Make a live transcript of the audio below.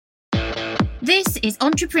This is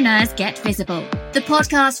Entrepreneurs Get Visible, the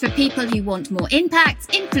podcast for people who want more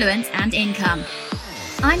impact, influence, and income.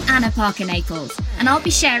 I'm Anna Parker Naples, and I'll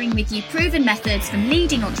be sharing with you proven methods from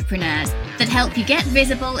leading entrepreneurs that help you get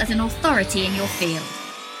visible as an authority in your field.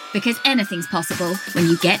 Because anything's possible when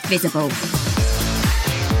you get visible.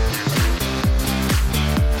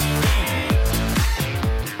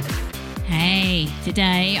 Hey,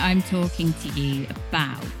 today I'm talking to you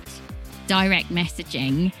about direct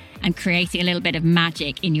messaging and creating a little bit of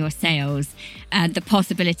magic in your sales and the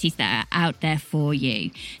possibilities that are out there for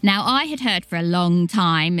you. Now, I had heard for a long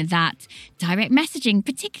time that direct messaging,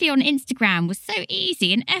 particularly on Instagram, was so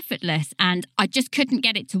easy and effortless, and I just couldn't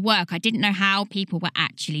get it to work. I didn't know how people were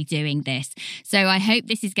actually doing this. So I hope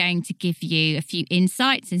this is going to give you a few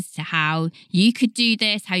insights as to how you could do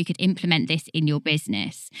this, how you could implement this in your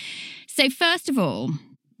business. So first of all,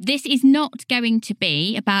 this is not going to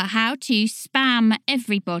be about how to spam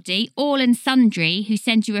everybody, all and sundry, who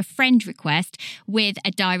send you a friend request with a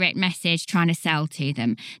direct message trying to sell to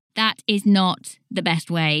them. That is not the best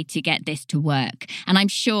way to get this to work. And I'm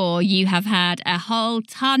sure you have had a whole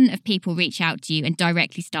ton of people reach out to you and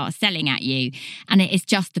directly start selling at you. And it is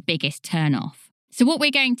just the biggest turnoff. So what we're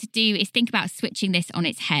going to do is think about switching this on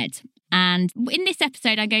its head. And in this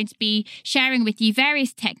episode, I'm going to be sharing with you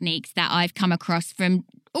various techniques that I've come across from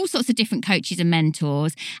all sorts of different coaches and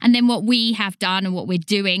mentors, and then what we have done and what we're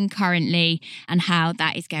doing currently and how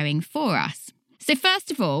that is going for us. So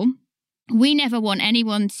first of all, we never want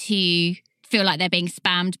anyone to feel like they're being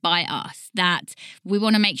spammed by us. That we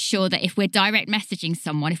want to make sure that if we're direct messaging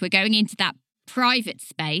someone, if we're going into that private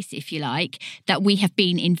space, if you like, that we have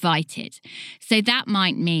been invited. So that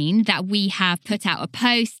might mean that we have put out a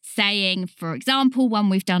post saying, for example, one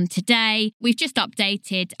we've done today, we've just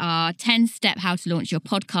updated our 10-step how to launch your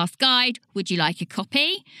podcast guide. Would you like a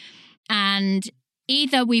copy? And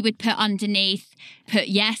either we would put underneath, put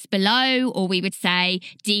yes below, or we would say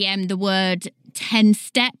DM the word 10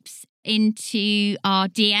 steps into our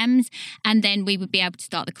DMs, and then we would be able to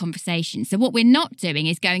start the conversation. So what we're not doing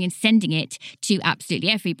is going and sending it to absolutely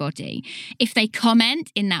everybody. If they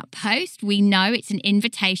comment in that post, we know it's an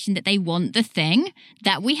invitation that they want the thing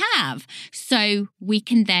that we have. So we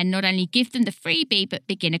can then not only give them the freebie, but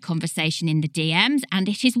begin a conversation in the DMs, and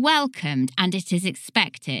it is welcomed and it is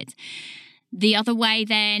expected. The other way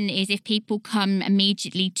then is if people come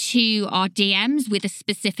immediately to our DMs with a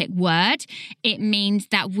specific word, it means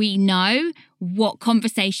that we know what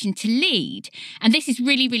conversation to lead. And this is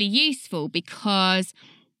really, really useful because,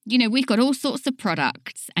 you know, we've got all sorts of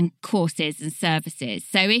products and courses and services.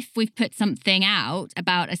 So if we've put something out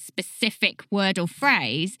about a specific word or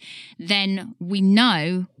phrase, then we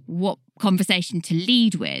know what conversation to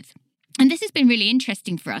lead with. And this has been really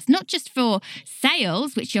interesting for us, not just for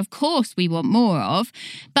sales, which of course we want more of,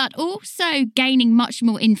 but also gaining much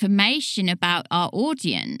more information about our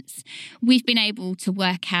audience. We've been able to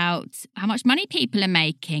work out how much money people are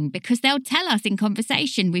making because they'll tell us in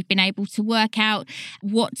conversation. We've been able to work out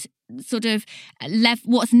what sort of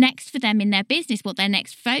what's next for them in their business, what their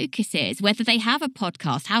next focus is, whether they have a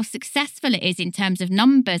podcast, how successful it is in terms of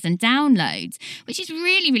numbers and downloads, which is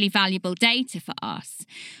really, really valuable data for us.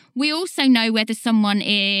 We also know whether someone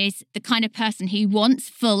is the kind of person who wants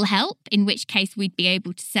full help, in which case we'd be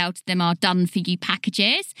able to sell to them our done-for-you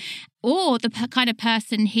packages, or the kind of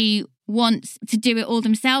person who wants to do it all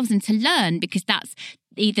themselves and to learn because that's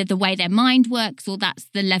either the way their mind works or that's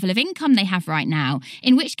the level of income they have right now,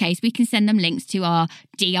 in which case we can send them links to our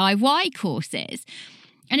DIY courses.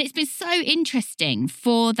 And it's been so interesting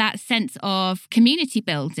for that sense of community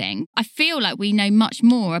building. I feel like we know much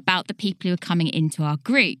more about the people who are coming into our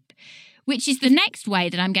group, which is the next way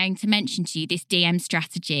that I'm going to mention to you this DM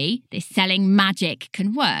strategy, this selling magic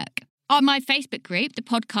can work. On my Facebook group, the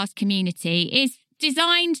podcast community is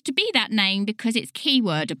designed to be that name because it's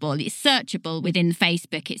keywordable, it's searchable within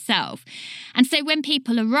Facebook itself. And so when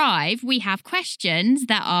people arrive, we have questions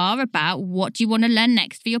that are about what do you want to learn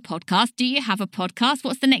next for your podcast? Do you have a podcast?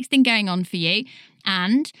 What's the next thing going on for you?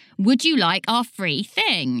 And would you like our free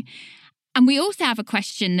thing? And we also have a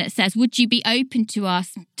question that says, would you be open to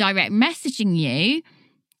us direct messaging you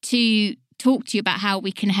to talk to you about how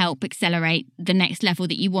we can help accelerate the next level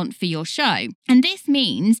that you want for your show? And this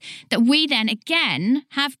means that we then again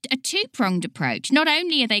have a two-pronged approach. Not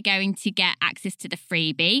only are they going to get access to the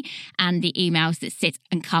freebie and the emails that sit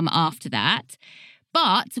and come after that,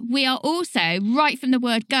 but we are also, right from the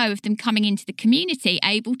word go of them coming into the community,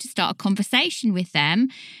 able to start a conversation with them,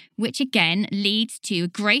 which again leads to a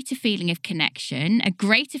greater feeling of connection, a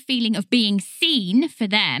greater feeling of being seen for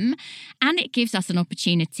them, and it gives us an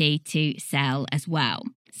opportunity to sell as well.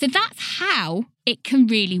 So that's how it can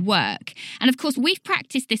really work. And of course, we've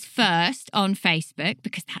practiced this first on Facebook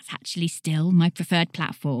because that's actually still my preferred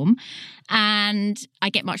platform. And I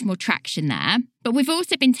get much more traction there. But we've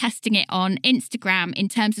also been testing it on Instagram in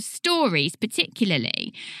terms of stories,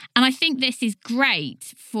 particularly. And I think this is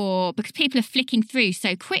great because people are flicking through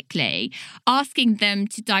so quickly, asking them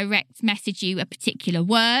to direct message you a particular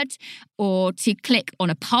word or to click on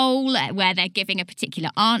a poll where they're giving a particular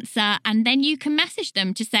answer. And then you can message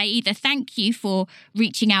them to say either thank you for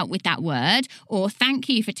reaching out with that word or thank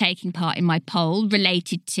you for taking part in my poll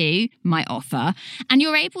related to my offer. And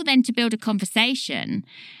you're able then to build a conversation.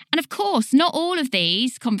 And of course, not all of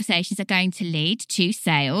these conversations are going to lead to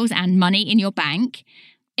sales and money in your bank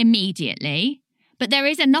immediately. But there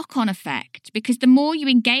is a knock-on effect because the more you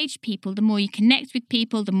engage people, the more you connect with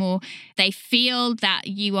people, the more they feel that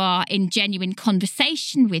you are in genuine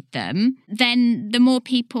conversation with them, then the more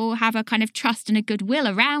people have a kind of trust and a goodwill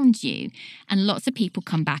around you. And lots of people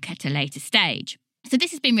come back at a later stage. So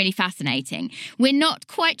this has been really fascinating. We're not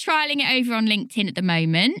quite trialling it over on LinkedIn at the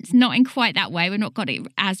moment, not in quite that way. We've not got it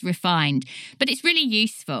as refined, but it's really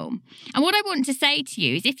useful. And what I want to say to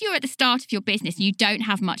you is if you're at the start of your business and you don't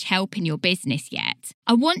have much help in your business yet,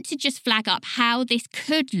 I want to just flag up how this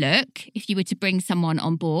could look if you were to bring someone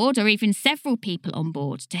on board or even several people on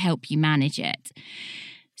board to help you manage it.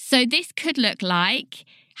 So this could look like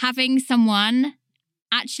having someone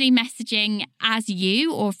actually messaging as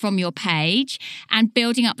you or from your page and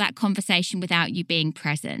building up that conversation without you being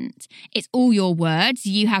present. It's all your words.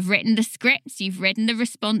 You have written the scripts, you've written the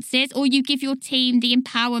responses, or you give your team the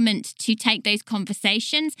empowerment to take those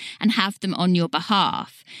conversations and have them on your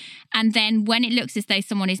behalf. And then when it looks as though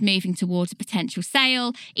someone is moving towards a potential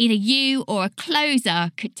sale, either you or a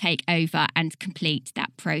closer could take over and complete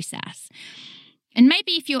that process. And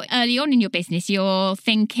maybe if you're early on in your business, you're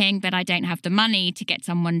thinking that I don't have the money to get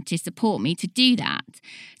someone to support me to do that.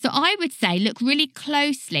 So I would say look really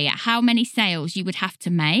closely at how many sales you would have to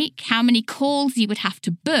make, how many calls you would have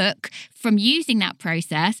to book from using that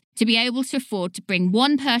process to be able to afford to bring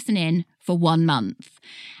one person in for 1 month.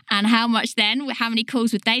 And how many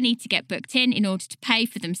calls would they need to get booked in order to pay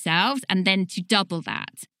for themselves and then to double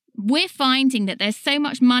that. We're finding that there's so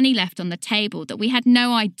much money left on the table that we had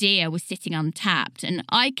no idea was sitting untapped. And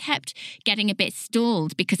I kept getting a bit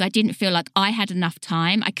stalled because I didn't feel like I had enough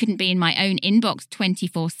time. I couldn't be in my own inbox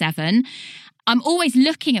 24/7. I'm always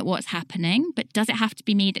looking at what's happening, but does it have to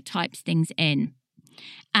be me that types things in?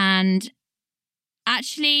 And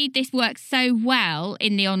actually, this works so well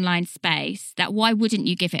in the online space that why wouldn't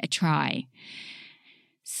you give it a try?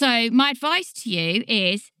 So my advice to you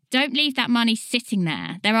is, don't leave that money sitting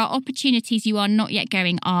there. There are opportunities you are not yet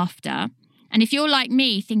going after. And if you're like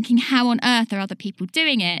me, thinking, how on earth are other people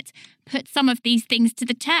doing it? Put some of these things to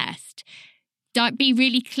the test. Don't be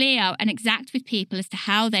really clear and exact with people as to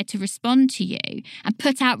how they're to respond to you and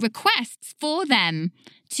put out requests for them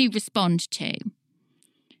to respond to.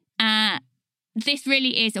 This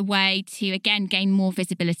really is a way to, again, gain more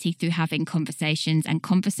visibility through having conversations, and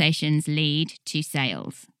conversations lead to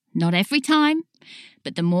sales. Not every time,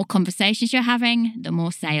 but the more conversations you're having, the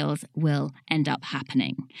more sales will end up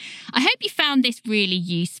happening. I hope you found this really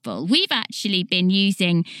useful. We've actually been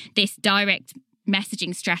using this direct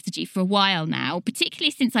messaging strategy for a while now, particularly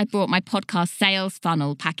since I brought my podcast sales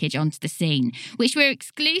funnel package onto the scene, which we're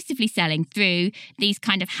exclusively selling through these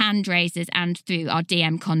kind of hand raisers and through our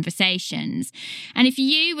DM conversations. And if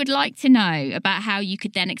you would like to know about how you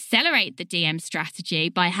could then accelerate the DM strategy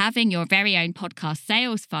by having your very own podcast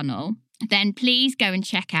sales funnel, then please go and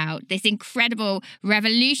check out this incredible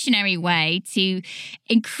revolutionary way to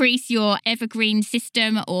increase your evergreen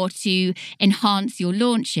system or to enhance your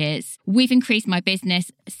launches. We've increased my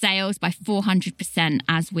business sales by 400%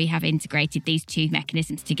 as we have integrated these two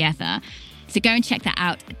mechanisms together. So go and check that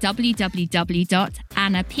out,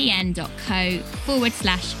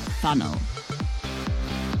 www.annapn.co/funnel.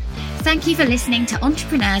 Thank you for listening to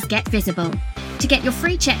Entrepreneurs Get Visible. To get your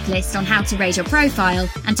free checklist on how to raise your profile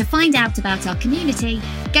and to find out about our community,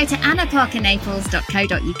 go to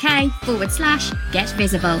annaparkernaples.co.uk/get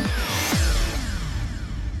visible.